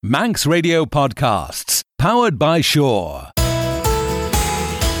Manx Radio Podcasts, powered by Shore.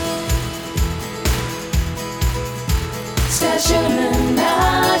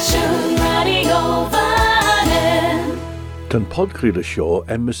 Ten podcreader Shore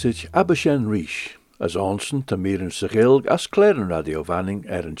emissage Abbyr Shen Reesht, as onsen te meer in Sigilg as Claren Radio Vanning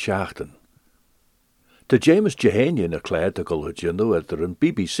en Schachten. De James Jehania na Clare te Gulhagendo at een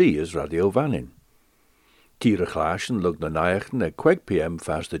BBC is Radio Vanning. Tiere glaasjen lug na nachten at 12 p.m.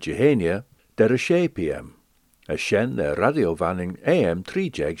 vast de Jehania, der 6 p.m. As Shen Radio Vanning AM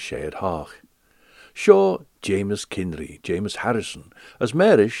 3 jeg shared haag. Shaw, James Kinry, James Harrison, as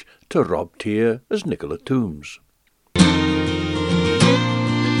Marish to Rob Tier as Nicola Toombs.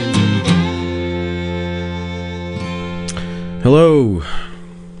 Hello,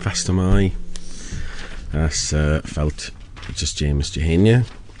 fast am I. As felt just James Jehania.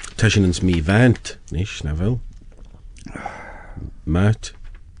 Tushin's me vant, nish, Neville. Maut.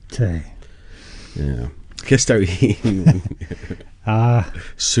 Tay. Yeah. Kissed out he.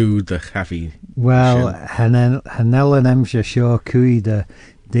 Sue the happy. Well, Hanel and Emsha Shaw Cui the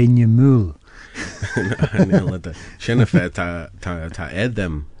Dinya Mool. Hanel the Shennefe ta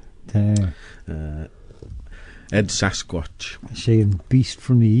Edem. Ed Sasquatch. She and Beast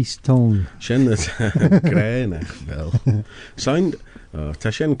from the East Tone. Shen is Grainach, well. Signed, ta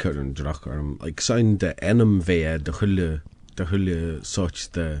Shen Curran Dracher, like signed the Enum Vea, the Hulle such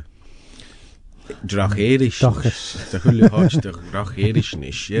the Dracherish. The Hulle Hodge, the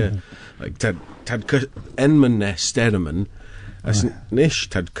Dracherish, yeah. Like Tad Enman Sterman, as Nish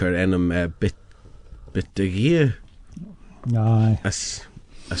Tad Cur Enum bit the year. Aye. As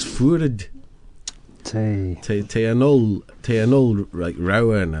Furid. Tay an old like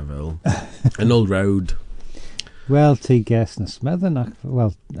rower Neville, an old road. Well, te guessna smedden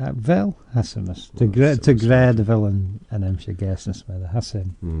well vel hasimus to grade vel and Emsha guessna smedden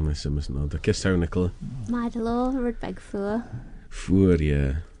hasim. Hasimus no the kiss how Nicola. Madelo Rudbeg Fur. Fur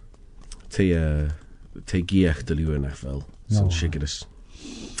yeah. Te giach de luer Neville. So shiggers.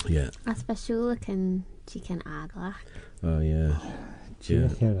 Yeah. A special can chicken aglach. Oh yeah. Yeah.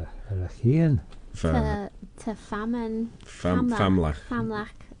 Here To famine. Famlach.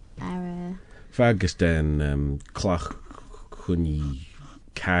 Fagus den clach chunny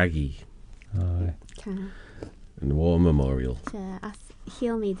kagi. Aye. And War Memorial. To as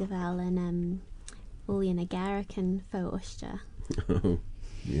heal me devel and William Agarican fo ushta.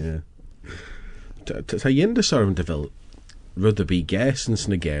 Yeah. Ta yenda sorm devel rudder be guessens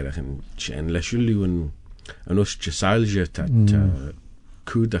na Garican and leshulu and ushta salja ta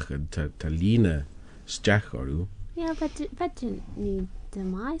kudach ta lina stjachoru. Yeah, but didn't need the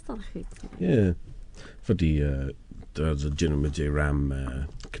mice on hoot. Yeah. For the gentleman J Ram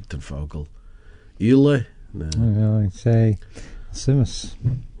Kittenvogel. Ile. I'd say Simus.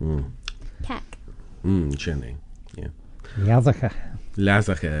 Kek. Chenny. Yeah. Lazaka,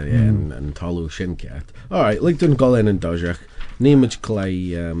 yeah, and Talu Shinkat. Alright, like dun Golen and Dojach. Nemage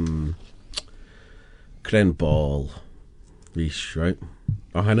Clay Cren Ball. Reesht, right?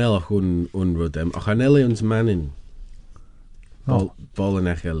 Achanella hun unrudem. Achanella uns manin. Ball and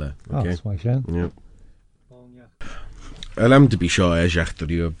echella. Okay. That's why Shen. Yeah. Alam to be sure as after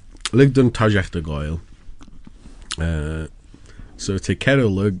you. Lig dun tajach goil. So to kero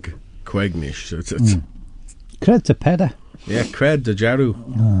lug quegnish. So it's Cred to peda. yeah, cred the jaru.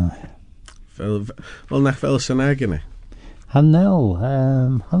 Well nach fel sanagine.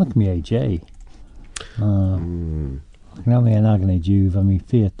 Hanel, Hanak me AJ. Now me an agony Juve, I mean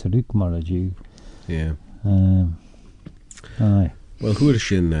fear to look more a Juve. Yeah. Aye. Well, who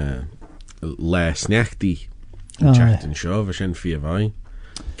is in la snachti chat and show of Shen Fiavai?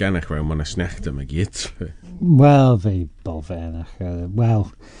 Ganach round when a snacht me git. Well, ve bolvenach.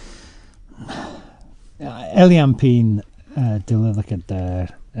 Well, Eliampin delivered there.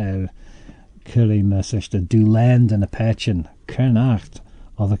 Curry message to do land and a patchin. Kernacht,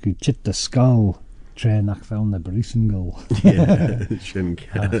 or the could chit the skull. Train nach found the Brusengol. Yeah, Shen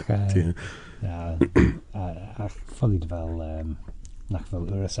cat. Yeah, fully devel nach vel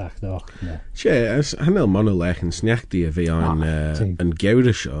urasach doch. Che, as Hanel monolech and snachti a on and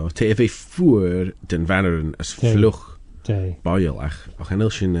Gourishaw, te a fuer den Vanneren as fluch boilach. Och Hanel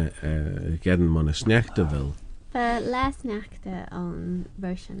shin gedden mon a snachte vil. The last nachte on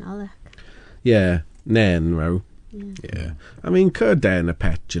version Alec. Yeah, nen ro. Yeah. I mean, could then a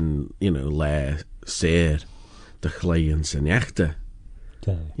patch and, la ser the clients and yachte.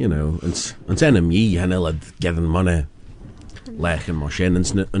 And enemy Hanel gedden money. Lechen mar Shen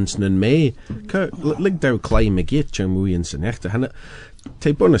ons me. Lig daar klein me git jam moe in zijn echte. Hanne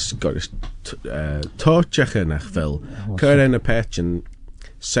te bonus got toortjechen nach vel. Kur en a patch and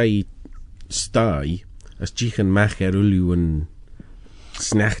say stai as jichen mach ulu en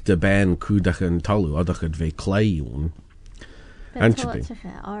snachte ben kudach en talu adach het ve clay on. But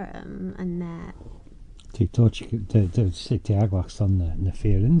tortige arm and Tí tóid sé teaghaach san na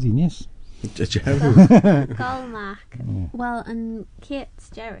férin yes. Galmach. Well, and Kate's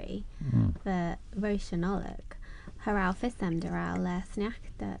Jerry, the Roshanolog, her alfisem de le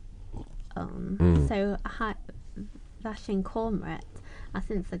snachte so Vashin Cormret, I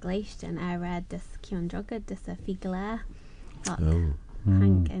since the Glacian I read this Kiondroga dis a figler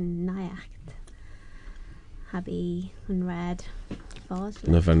Hank and Nyacht Habby and Red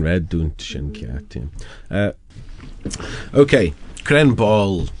Na van red doen Shen Kiat. Okay, Cren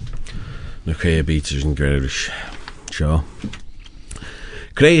Ball na Crea Beaters and Grerish. Sure.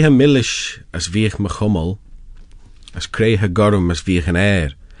 Crea Millish as Viech Machummel as Crea Gorum as Viech an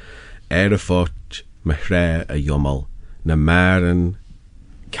Air a fort Machre a Yummel na Maren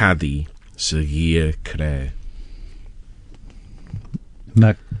Caddy Sir Crea.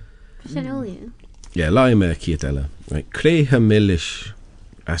 Mac. Yeah, lie me kiet ella. Right, Crea Millish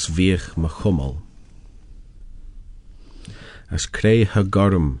as Viech Machummel as Crea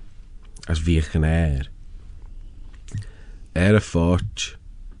Gorum as Viech an Air a fort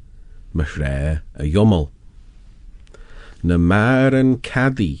Machre a Yummel na Maren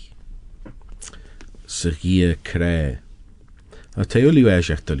Caddy Sir Crea. I'll tell you where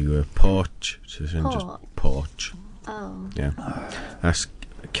you porch. Just porch. Oh. Yeah. As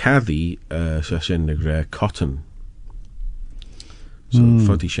Caddy so Shen the grey cotton. So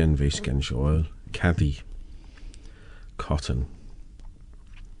foddy Shen Visken oil. Caddy cotton.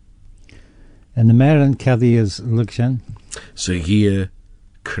 And the mare and Caddy is look Shen. Sir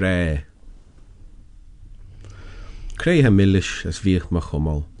Crea. Crea Millish as Viech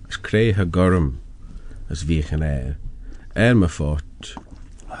Machummel. As Crea Gorum as Viech an Air. Me fort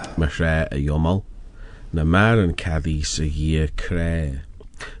Machre a Yummel. Na Maren Caddy Sir Crea.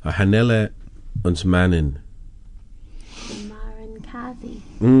 A Hanella ons mannen. Maren Caddy.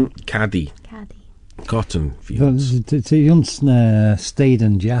 Caddy. Cotton fields. Ty ons na stayed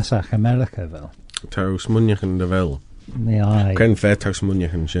in Jassach America wel. Taus munjachen de wel. Ja. Ken vet taus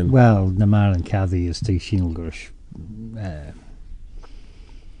munjachen Shen. Well, na Maren Caddy is ty Shinelgrush.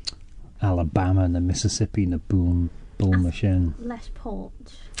 Alabama and the Mississippi and the Bull Machine. Less porch.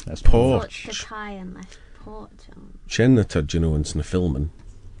 That's porch. The tie and less porch. Shen na tad ons na filmen.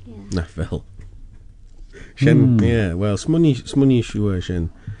 Yeah. Na fel. Shen, yeah, well, smunny sure Shen.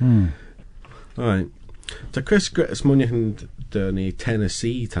 Alright. Ta Chris smunjachen de ni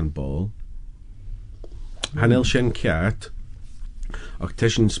Tennessee tan ball. Hanel Shen Kiat. Och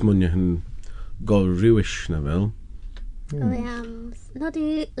tishin smunjachen gol ruish na wel. Williams. Not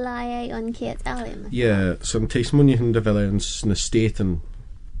do lie on Kate Allium. Yeah, some taste money in developments na staten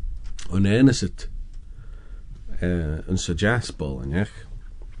on enesit and suggest ball and yech.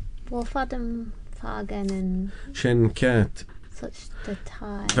 Well, Fodham Fagan and Shen Cat such the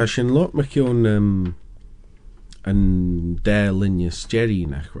tie. Fashion lot McKeown and der linjes Jerry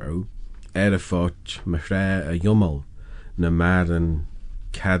nachro fort Machre a Yummel na Maren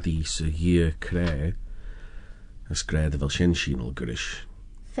Caddy Sir Crea. As Greg the Shen Shinel Gurish.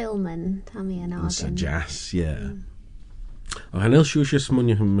 Filmen, Tammy and Arden. It's a jazz, yeah. Hanel Shushes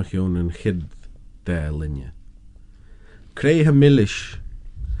Munjaham Machion and Hid der Linje. Crea Millish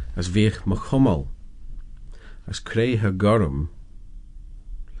as Viech Machummel as Crea Gorum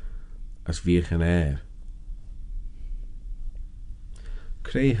as Viech an Air.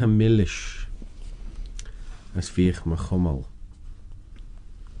 Crea Millish as Viech Machummel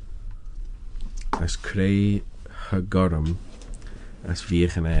as Crea Gorum as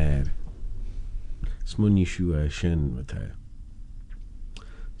Viech an Air. Smunny Shua Shen with her.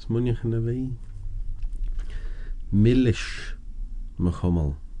 Smunny Hanavi Millish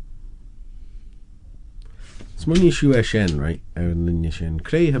Machummel. Smunny Shua Shen, right? Aaron Linya Shen.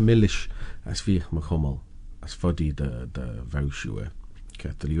 Crea Millish as Viech Machummel as Foddy the Vow Shua.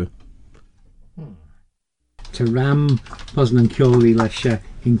 Cataliua. To Ram Posnan Kjoli Lesha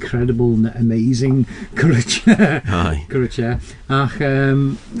incredible and amazing courage. Aye. Courage. Ach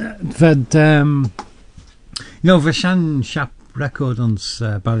Vashan Shap record ons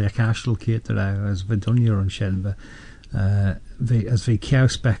Ballia Castle Keter as Vidunia on Shen as vi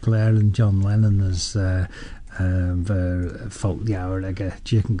Kjauspekler and John Lennon as the folk Yaur Ega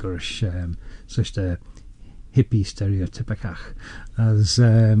Jikengurish such the hippie stereotypicach as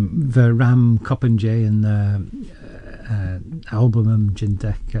the Ram Coppinjay and album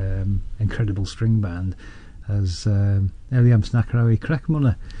Jindek incredible string band as Eliam Snackrowy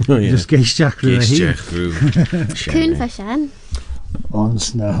Crackmona. Oh, yeah. Just Geist Jack Coon for Shen.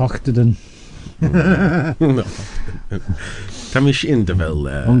 Ons na hochteden. Tam is in de wel.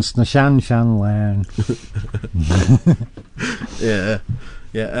 Ons na shan learn. Yeah.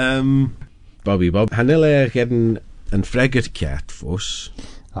 Bobby Bob. Hanilla getting een frigate cat fos.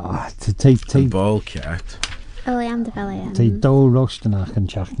 Een ball cat. William de Villian. Te do rostenach en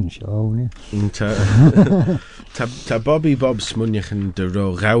chachten show, ja. Ta Bobby Bob smunnichen de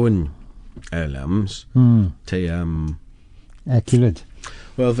ro rauen lams. Te Kirid.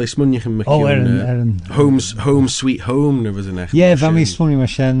 Well, they smunnichen me home sweet home there was an echt. Yeah, van mi smunni ma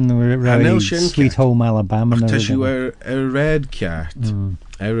Shen Sweet Home Alabama. Tes you a red cat.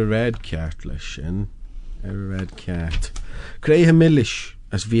 A red cat Shen. A red cat. Kreeg millish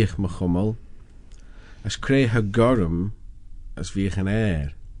as viech me gommel. As kreeg gorm as viech an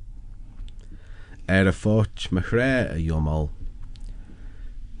air. A fort me a jommel.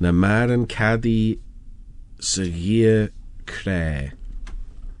 Na maren caddy se kré.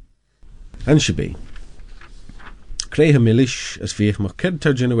 And she be. Kreeg millish as viech me kid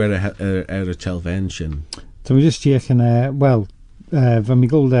turgin a telvention. So we just checking well van mi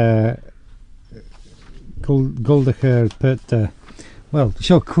goldiger put well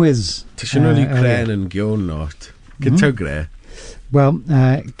show quiz to only crane and gion not kid grey. Well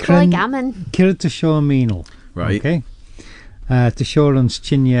gammon kid to show meenal. Right. Okay. To show ons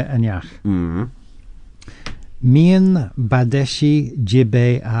chinya and yach. Mien badeshi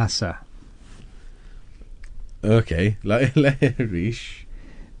jibe asa. Okay, like Reesht.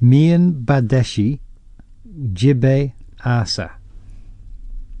 Mien badeshi jibe asa.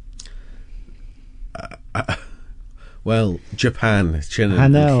 Well, Japan.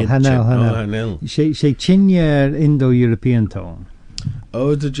 Hanel. She chinya Indo-European tone.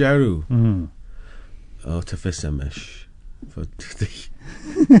 Oh, the Jaru. Oh, to Fissamish. For the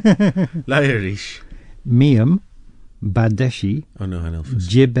Irish. Miem badeshi. Oh no, Hanel.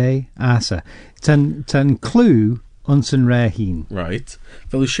 Jibe asa. Tan clue unsen rahin. Right.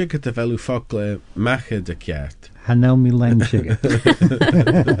 Velu shigat the velu fokle mache de cat. Hanel mi len shigat.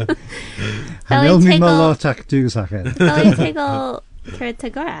 Hanel mi malotak do sache. Velu tickle for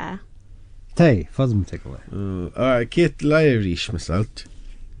Tagora. Te, fosm tickle. Alright, kit Irish masalt.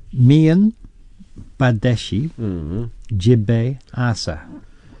 Mien badeshi jibe asa.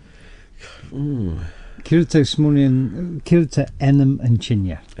 Kirta smunian kirta enem and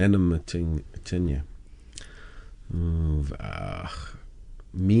chinya. Enem tinya.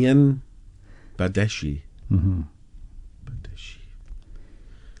 Mien badeshi. Badeshi.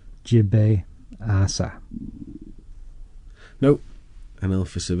 Jibe asa. No. And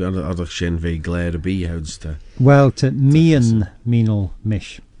Elfis of other Shen ve glare be houdsta. Well, to mien meanal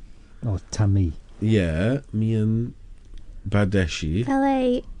mish. Or tami. Yeah, mien badeshi.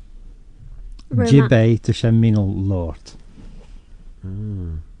 Velu Jibe to shen meanal lord.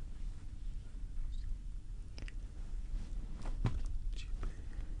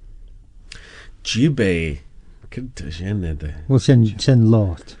 Jibe. Kid to Shen ede. Well, shen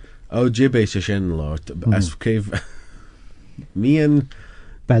lord. Oh, Jibe to Shen lord. As cave. Mien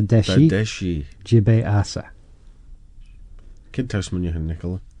Badeshi. Jibe asa. Kid Tasman you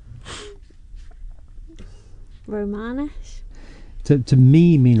Nicola. Romanish. To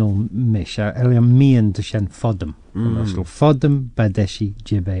me meanal mish. Eliam mien to shen fodem. Fodem badeshi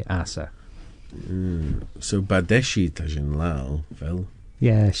jibe asa. So badeshi tajin lal vel.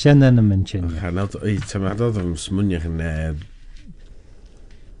 Yeah, shen enem and chinya. Hanad them smunjach and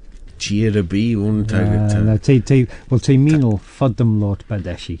Cheer B one target. No, te meanal fodem lord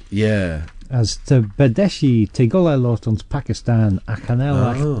badeshi. Yeah. As to badeshi te gola lord ons Pakistan a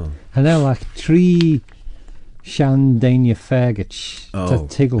hanelach 3 Shandania Fergich to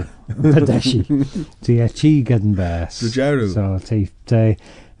tiggle badeshi to chi gedden bass.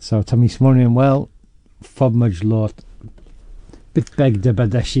 So to me smorning well fodmudge lord bit beg de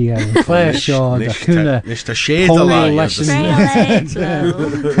badeshi and Claire Shaw da kuna Mr. Shade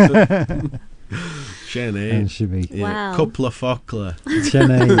Shen should be Wow. Couple of fokla. Shen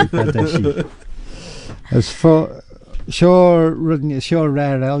badeshi. As for sure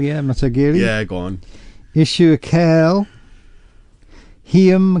rare el yeah matagiri. Yeah, go on. Issue Kel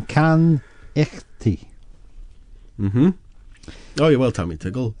Him can ichti. Oh, you're well, Tommy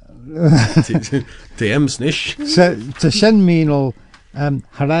Tiggle. TM snish. So to shen meanal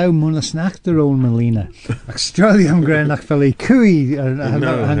harau munasnachter own Melina. Australian grenach felly cooey and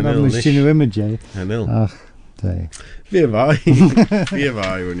machine image. Hanil. Ach, day. Viavai.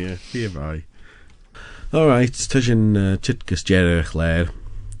 Viavai, when you. Viavai. Alright, Tishin Chitkas Jerich Lair.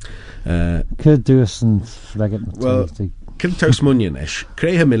 Could do us and flag Well, Kim Taus Munionish,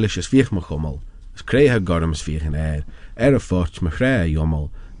 Creha Militius Viech Machummel, Creha Gorms Viech in Air, fort my fré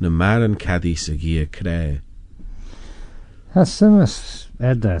jommel, na maran caddy sa gia cre. Hasimus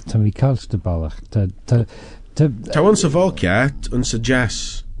edda, ta mi calls de ballach. Ta once of all cat, unsa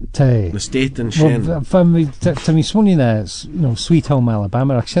jazz. Te. Na state and Shen. Well, ta mi smunny na, Sweet Home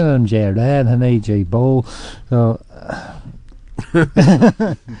Alabama, ac Shen am J. Ren, han AJ Bowl. So,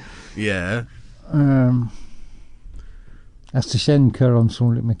 yeah. As to Shen Curon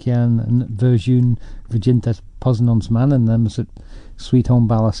Swanlik McKean and version Virginta Posnon's man and them was it Sweet Home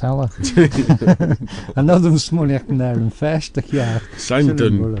Ballasalla. Another smunny in there and fest the yeah. Sound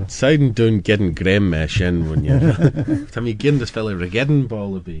done getting grim Shen when you. Tam you gin this fella regeddin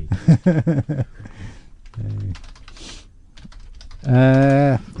ball of be.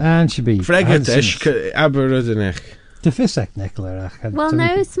 And she be Fregat ish Abbyr the Fisek Nicola. Well, no,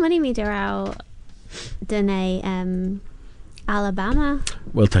 smunny me derau dene Alabama.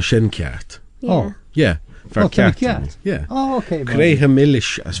 Well, ta Shen cat. Yeah. Oh. Yeah. For cat. Yeah. Oh, okay. Creha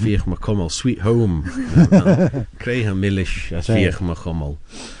millish as viech ma kummel. Sweet home. Creha millish as viech ma kummel.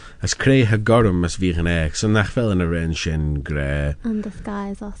 As creha gorum as viech an egg. So nach fel in a ren Shen grey. And the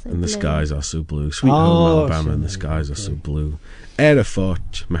skies also blue. And the skies are so blue. Sweet home Alabama and the skies are so blue.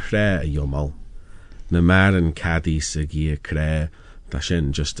 Fort ma fré a jommel. Na maran caddy sa gia cre. Ta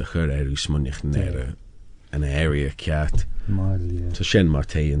Shen just a chur smunich nere. An area cat. So Shen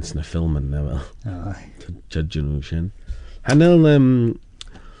Martayans na filmen na wel. Judging Shen. Hanel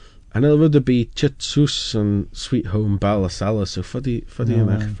would be Chitsus and Sweet Home Ballasalla. So fuddy ach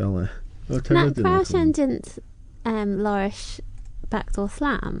fella. Nak fra Shen didn't Lorish backdoor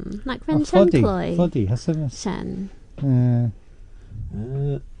slam. Like Ren Shen ploy. Fuddy, has it? Shen.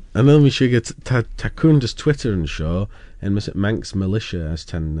 And then we should get Takund's Twitter and show, and was it Manx Militia as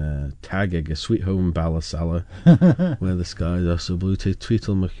tan tagging a Sweet Home Ballasalla, where the skies are so blue.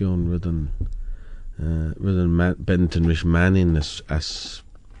 Tweetle McKeown ridden Benton Rish Manning as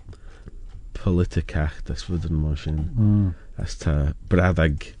politicach, that's ridden motion, as ta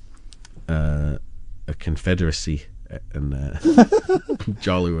Bradag a confederacy and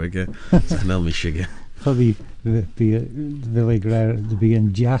Jollywigger, so now we should get. Probably the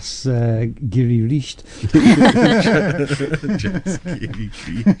begin jazz Giri Reesht. Jazz Giri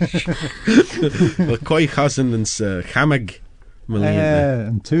Reesht. Well, Koi Cousin and Hamag.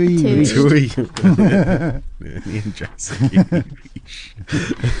 And Tui. And Jazz Giri Reesht.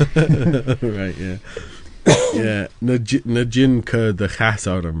 Right, yeah. Yeah, na gin cur the chat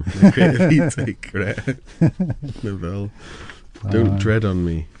arm. Don't tread on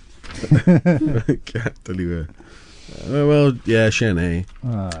me. Can't tell you. Well, yeah, Shen, eh?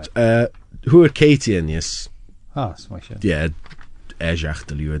 Who are Katie and yes? Ah, it's my Shen. Yeah, Ejach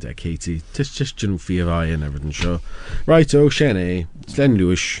tell you that Katie. Tis just Jin Fear Eye and everything, sure. Right, oh, Shen, eh? Slen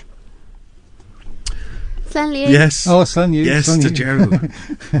Lewis. Slen Lewis? Yes. Oh, Slen Lewis. Yes, to Gerald.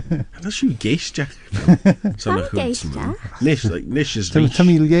 That's you Geish Jack. Some Geish Jack. Nish is Reach.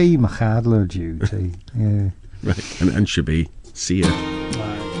 Tommy Lee, my Cadler duty. Yeah. Right, and should be. See ya.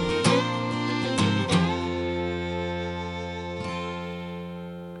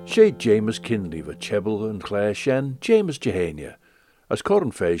 Sé James Kinley va Chebble and Claire Shen, James Jehania, as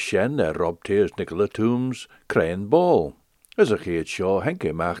Cornface Shen Rob Tears Nicola Toombs, Crane Ball, as a Geert Shaw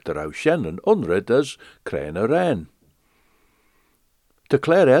Henke Machter au Shen and unread as Crane a Ren. To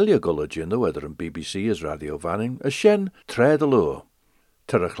Claire Elia Gullagin, whether in BBC as Radio Vanning, as Shen Tread Allure.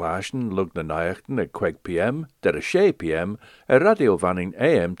 Ter a Clashen lug na Nachten at Queg PM, der a Shay PM, a Radio Vanning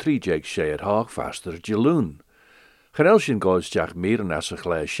AM 3 jeg Shay at Hawk faster Jaloon. Genelsjen goosjach meer en as a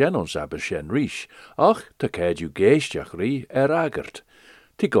Claire Shen ons Abbyr Shen Reesht, ach, te keid u geestjach rie agert.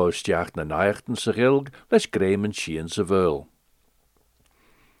 Ti goosjach na Nachten se gilg, les Graham Sheehan se veul.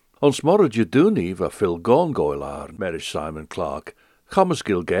 Ons morre Juduni va Phil Gongoilar, Merish Simon Clark, Thomas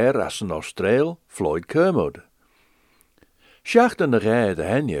Gilgair as an Austrail, Floyd Kermode. Sjacht in de rij de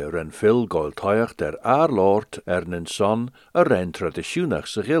henje ren Phil Goiltuig der Aarlord nen son a ren traditionach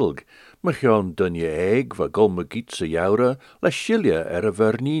se gilg, mechion dunje eeg va golmegiet se jaure la shilje a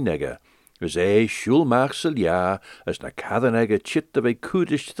verninege, as schulmach se ja as na kadenege chitte ve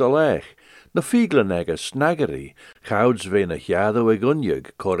kudish te leg, na fieglenege snaggeri, gouds vena jado eg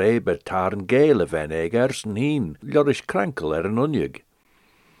unjug, corre betarn gele ven eg ersen heen, lorish krankel an unjug.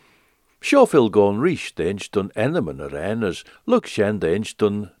 Shofil gon Reesht de inch dun enemen ren as look Shen de inch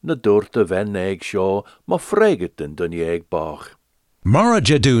dun na doorte ven eeg shaw ma freget in dun eeg bach.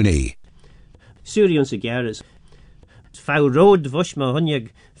 Marajaduni. Surion se geras. Fau road vush ma hunyag,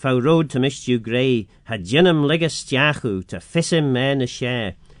 fau road to mistu grey, had jenum ligas stiachu to fissim men a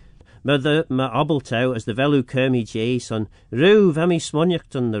share. Ma obeltau as the velu kermi jason, roo vami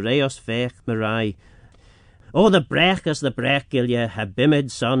smonjacton the reos vech marai. O the brech as the brech gilje, ha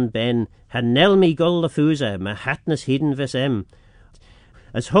bimid son ben, ha nel mi gull the fusa, ma hatness hidden vis em.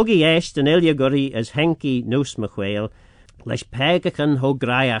 As huggy esht an ilja gurry as henky noos ma whale, lesh pegachan ho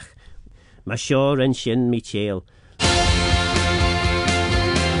graiach, ma shore and shin mi chale.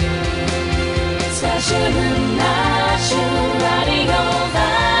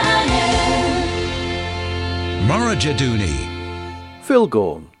 Marajaduni. Phil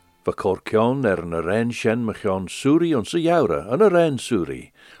Gone, va corcion an arrain Shen machon suri ons jaura an arrain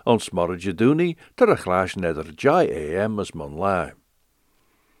suri, ons Marajaduni ter a glaas nether jai am as mon lai.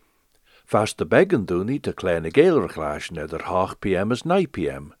 Fast de beggen doenie te kleine geler glaas nether half pm as 9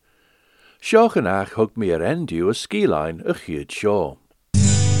 pm. Sjach en ach hug me arrain du a ski line a giet shaw.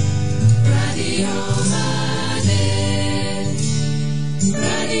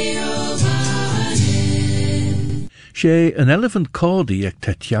 She an elephant cordy ek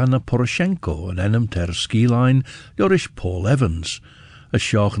Tatiana Poroshenko an enem ter ski line Jorish Paul Evans. A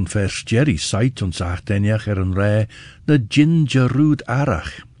sjochen vers Jerry seit ons achtenjach an rei na ginger rood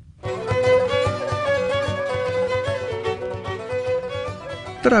arach.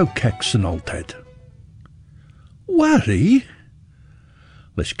 Drou keks an altijd. Warry?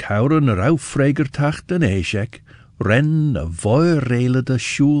 Lish kauren a rau fregertacht an eishek, ren a voir rele de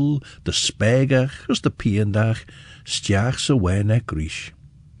shul, de spegach, as de piendach, stjach sa wenek Reesht.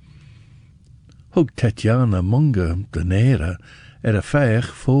 Hug Tatiana munga de nera a feich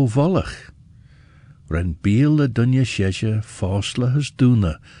fo vollach. Ren biel a dunja sheshe fosla has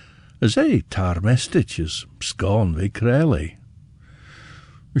duna, as tar mestiches, scorn vi krele.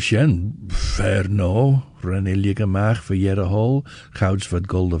 Shen, fair no, ren illige maag for jere hol, gouds wat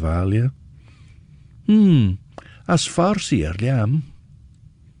golde valje. As farsi liam.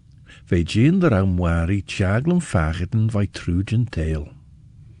 Ve jeen der wari tjaglen fageten vai trugen tail.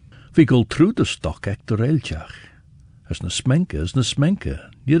 Vi gol tru de stok ek der elchach. As na smenke,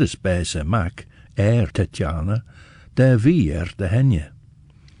 hier is bijse mak, Tatiana, der vi de henje.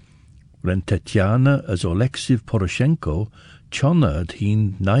 Ren Tatiana as Oleksiv Poroshenko, Chonna het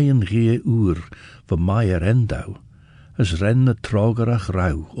hien 9 uur voor meier endau, as renne trogerach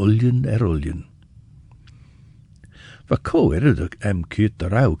rauw, uljen uljen. Va ko ereduk kut de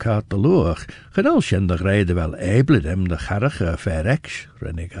rauw kaart de loog, gedal shen de rijden wel eiblet de garrige verreksch,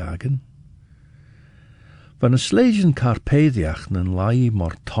 rennig hagen. Van een slezen carpediachten lai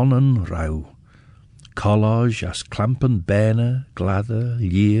maar tonnen rauw. Collage as klampen bene, gladde,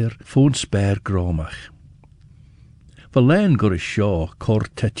 lier, foon sper gromach. Verlein gur shaw cor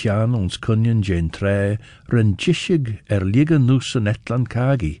Tetian ons cunnion jen tre, ren jishig liga noos an etlan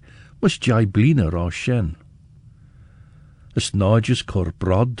kagi, was jai blina ra Shen. As nodges cor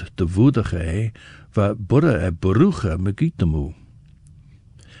brod de voedige va burre beruche me gietemu.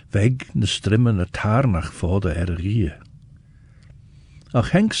 Weg ne strimmen tarnach vode rie.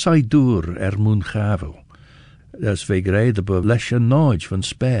 Ach henk sai door moon gavel, as ve grede bevlesje nodge van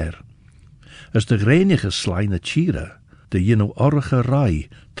sper. As de grenige slijne chira, de jeno orge rai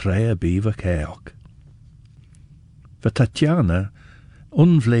treie bewe keok. Va Tatiana,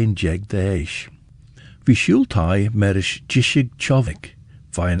 onvlein jeg de eish. Vi shultai merish jishig chovik,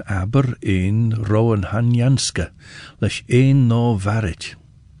 va een Abbyr roan hanjanske, lesh no varit.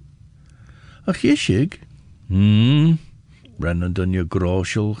 Ach jishig? Rennen dunje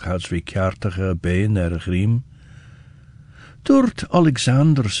groschel, houds vi kjartige been griem. Dort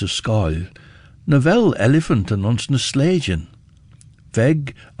Alexanderse skal, na wel elefanten ons na slegen.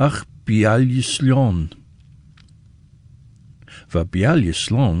 Weg ach bialje slon. Va bialje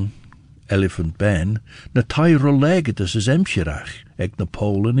slon, elephant ben, na tyro legetus is emshirach, eg na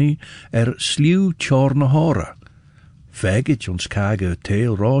Polani sluw tjorna hora. Veget ons kage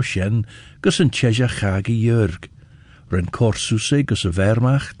tail ra Shen, gus een tjesja chage jurg. Ren korsuse gus a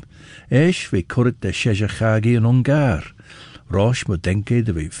Wehrmacht, esch vi kurrit de tjesja chage in Ungar. Rosh mo denke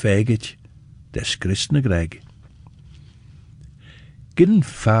de vi veget, des Christne greg. Gin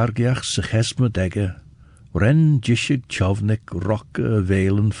fargiach se chesme degge, ren jishig chovnik rokke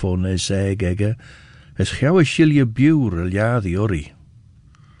velen von egge, es gauwe shilje buur die ori.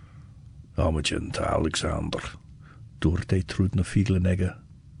 Amagent Alexander, door de trud na fieglen egge.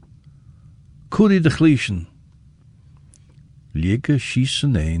 Kudi de glischen. Liege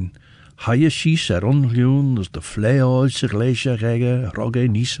schiessen een, haie schies ongljoen as de vleeoise gleesje egge, rogge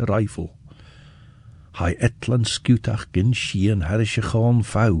nies rifle. Hai etlan skutach gin shien harische gaan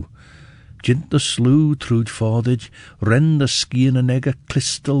vau. Jint de sluw trud fodage, ren de skien en egge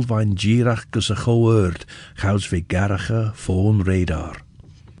klistel vain girach gus a choord, gauws vi garage foon radar.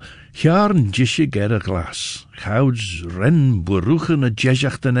 Jarn jisje ger a glas, gouds ren boeruchen a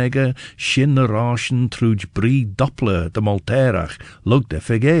jesjachten egge, shin a rashen truj brie doppler de malterach, lug de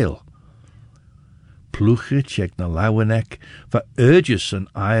fegeel. Pluche check na lauwenek, va urges an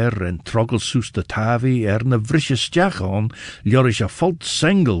eier en troggelsoes de tavi na vrisje stjachon, ljorish a fault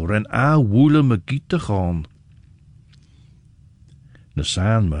sengel ren a woele me giete gaan. Na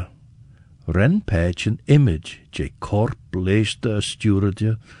saanme, ren patch an image, je korp leeste a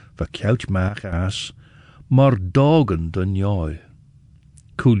stewardje, va couch maag as, maar dogen den joi.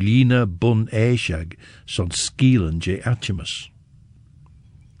 Coolina bun eishag, son skielen je atjemus.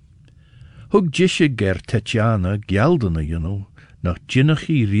 Hug jisje ger Tetjana gjeldene, nach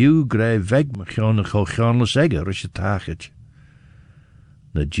jinnachi riu grei weg mechane chochanles egger is het tagetje.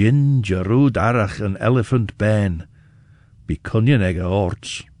 Na jin jarud arach an elephant ben, bi kunjen egger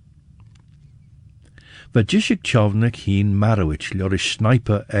orts. Va jishik chovnik heen marowich ljorish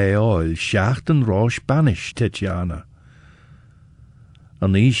sniper oil schachten rosh banish Tetjana.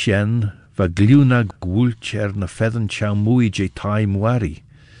 An Shen va gluna gwulcher na fedden chaumui je time wari.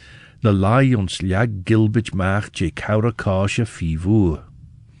 Na lai ons lag gilbit maach je kaura kaasje fivoer.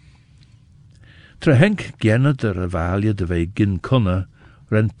 Tra henk genne der avalje de vei gin kunna,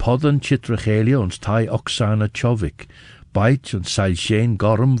 ren podden chitrachelia ons tai oksana chovik, bait ons salshen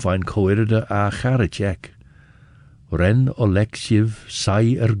gorum vain coiride a charitjek. Ren Oleksiev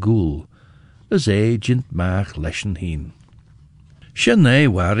sai gul, as jint maach leshen heen. Shen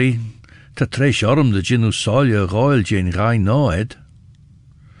wari, ta tresh orum de ginu solje royal jen rai noed.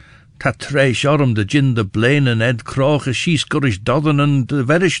 Ta tresh orum de gin de blainen ed kroche shees gurish dodden en de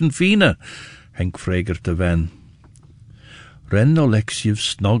verischen fine, henk freger te wen. Ren Oleksiev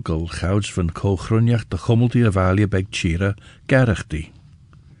snoggel gouds van kochrunjach de gummeltie avalje beg tjira gerachti.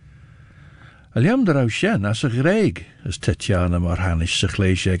 Aliam der Shen as a greg, as Tetjana mar hanish sich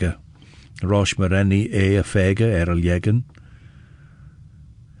leisjegge. Rosh mareni a fege jegen.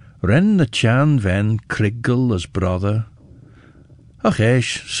 Ren na chan ven kriggel as brother. Ach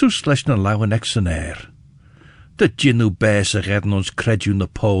eish, soes lesh na lauwen exen air. De ginu bes a redden ons credu na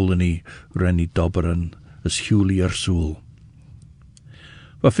poleni, renny dobberen, as huli soel.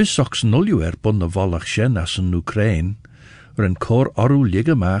 Wa vis sox nulju bun na volach Shen as an Ukraine, ren cor oru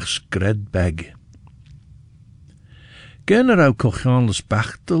ligamaach skred beg. Gener au kochanles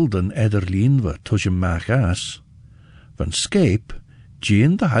bachtel den ederlien wa tujem maach as, van scape,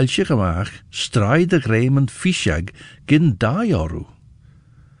 Jean de halsje gemaach, straide gremen fishag, gin dai oru.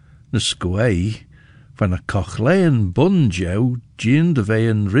 Na squay, van a cochlein bunjau, Jean de vei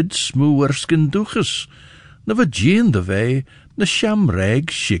en rid smoo erskin duches, na va Jean de vei, na shamreg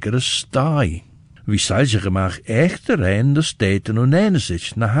shiger a stai. Wie salje gemaach echter een de steten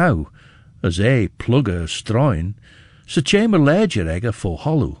onenesich na hou, as plugge stroin, se chamber ledger egge vol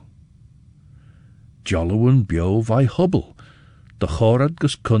hollow. Jollowen bio vai hubbel, de chorad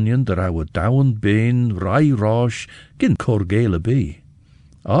gus cunyan der ouwe down been, rai rosh, gin corgele be.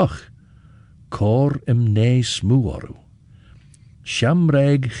 Ach, cor im ne smuoru.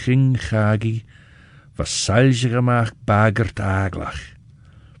 Shamreg ging chagi, was salje gemaach bagert aglach.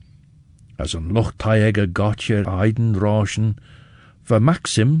 As een luchtaige gotje eiden roschen, va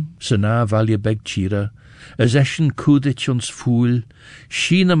Maxim, sena valje beg tjira, as eschen kudich ons foel,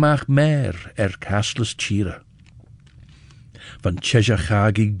 shina maach mer castles tjira. Van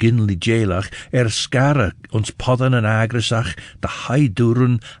Cheshachagi ginli jelach skara ons podden en agresach, de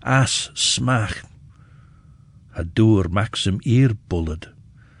haiduren as smach. Ha doer Maxim bulled,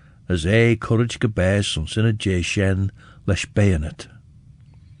 as courage gebes ons in a Shen lesh bayonet.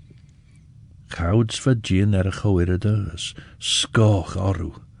 Gouds va Jean choiride as skoch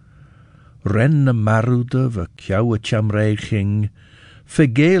oru. Ren na marude va kjouwe chamrei ging,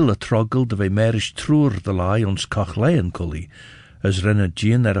 vergele troggel de ve merish troer de lai ons cochleien kully, as ren a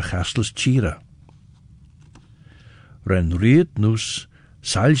Jean chastles tjira. Ren riet nus,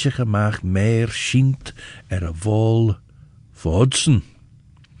 salje gemaach meer schient a vol vodsen.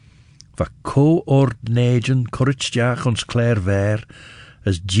 Va co-ordnegen corritjach ons clair ver,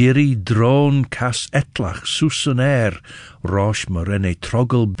 as Jerry drone cas etlach soes air, rosh marene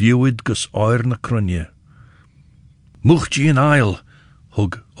troggel buid gus oir na crunje. Mocht je in aisle,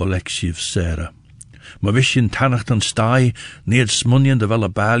 hug Oleksiev Sarah. Ma vishin tannacht an stai, neer smunjen de wel a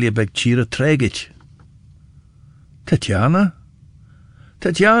balje beg tjira tregit. Tetjana?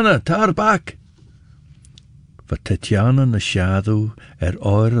 Tetjana, tar back! Va Tetjana na shadow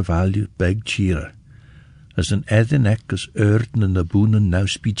oir valju beg tjira, as een edinek as urden en de boenen nou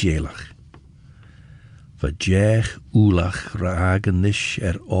spijelach. Va jech oelach ragen nish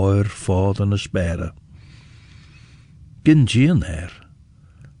oir vaden as bere. Gin Jean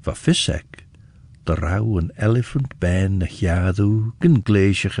Va fissek, de rauw een elephant ben na chiadú gyn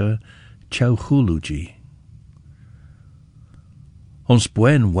gléisiige chauchuluji. Ons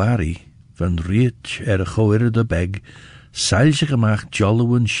buen wari, van Reesht a choir de beg, seilse gemacht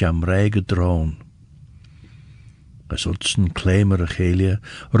jolluwen shamrege droon. As utsen claimer a chelia,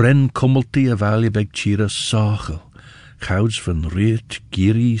 ren kummelti a valje beg chira sachel, gouds van Reesht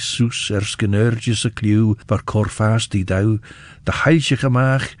giri soes skenerges a kliw, var korfast die dau, de heilse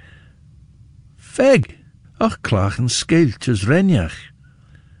gemacht, Feg, ach klachen skeeltjes renjach.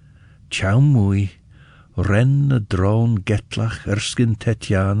 Tjau moei, ren a droon getlach erskin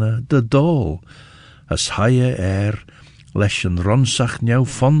Tetjana de dol, as haie lesh een ronsach njau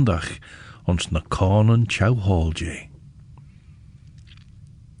fondach, ons na kanen tjau holje.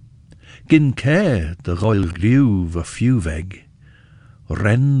 Gin ke de royal gliw va fiwveg,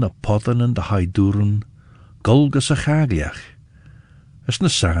 ren a podden en de haiduren, golgus a chagliach, as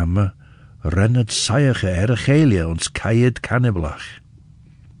na same, renned saige a chelia ons kaied canniblach.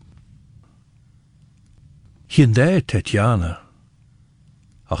 Hinde Tetjana,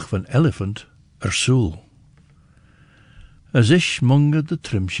 ach van elephant soel. As ish munge de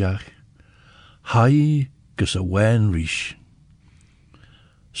trimshach, hai gus a wen Reesht.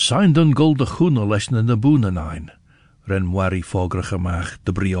 Sein dun gold de choene lesn in de boenen ein, ren wari fogrige maag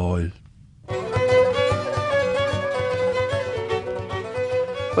de brioil.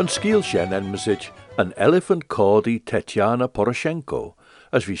 Van skiel Shen en message an elephant cordy Tetjana Poroshenko,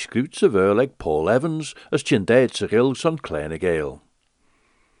 as we screwt ze like Paul Evans, as chindeid ze gil son kleine gale.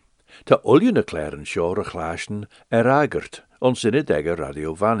 Ta uljene klaren shore glaasjen agert, ons in degger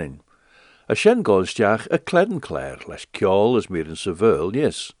radio vannin. A Shen golstjach a kleden klaar, les kjol as meer in ze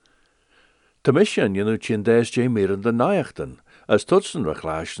yes. Ta mission chindeis je meer in de najachten, as tutsen we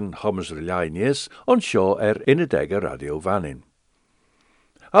glaasjen hommers relijn yes, on shaw in degger radio vannin.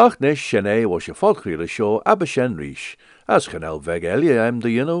 Ach nes Shen was je volkriele show Abbyr Shen Reesht, as genel veg elie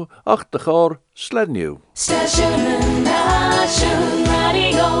de ach de chor slednieuw.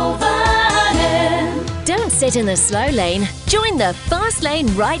 Don't sit in the slow lane. Join the fast lane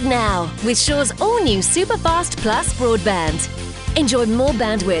right now with Shaw's all-new Superfast Plus broadband. Enjoy more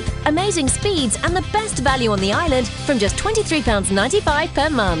bandwidth, amazing speeds and the best value on the island from just £23.95 per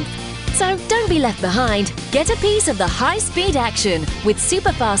month. So don't be left behind. Get a piece of the high-speed action with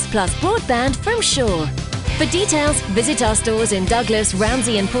Superfast Plus broadband from Shaw. For details, visit our stores in Douglas,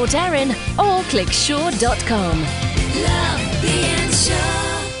 Ramsey and Port Erin or click shaw.com. Love being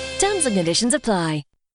Shaw. Terms and conditions apply.